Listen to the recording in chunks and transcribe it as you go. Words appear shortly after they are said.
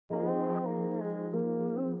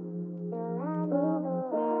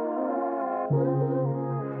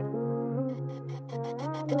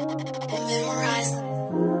Memorize.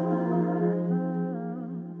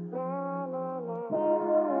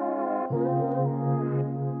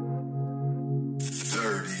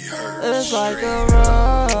 It's like a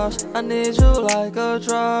rush, I need you like a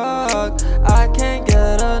drug. I can't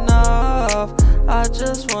get enough, I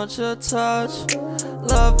just want your touch.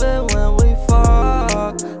 Love it when we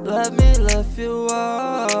fuck, let me lift you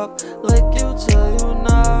up, lick you till you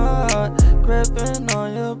nut, gripping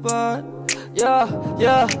on your butt.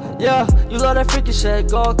 Yeah, you love that freaky shit,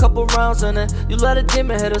 go a couple rounds in it. You let a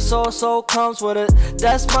demon hit it, so comes with it.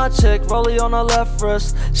 That's my chick, Rollie on her left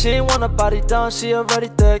wrist. She ain't want her body done, she already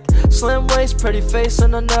thick. Slim waist, pretty face,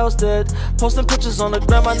 and her nails did. Posting pictures on the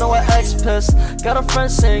gram, I know her ex pissed. Got a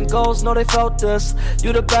friend saying goals, know they felt this.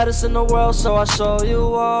 You the baddest in the world, so I show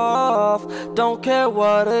you off. Don't care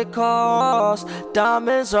what it costs.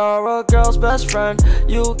 Diamonds are a girl's best friend.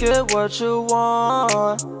 You get what you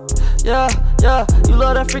want. Yeah, you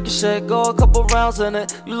love that freaky shit, go a couple rounds in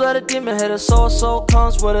it. You let a demon hit it, so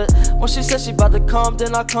comes with it. When she said she bout to come,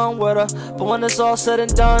 then I come with her. But when it's all said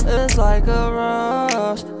and done, it's like a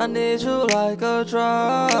rush. I need you like a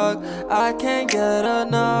drug. I can't get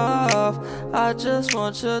enough, I just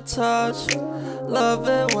want your touch. Love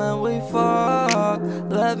it when we fuck,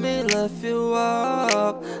 let me lift you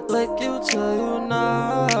up, lick you till you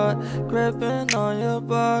nut, gripping on your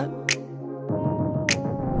butt.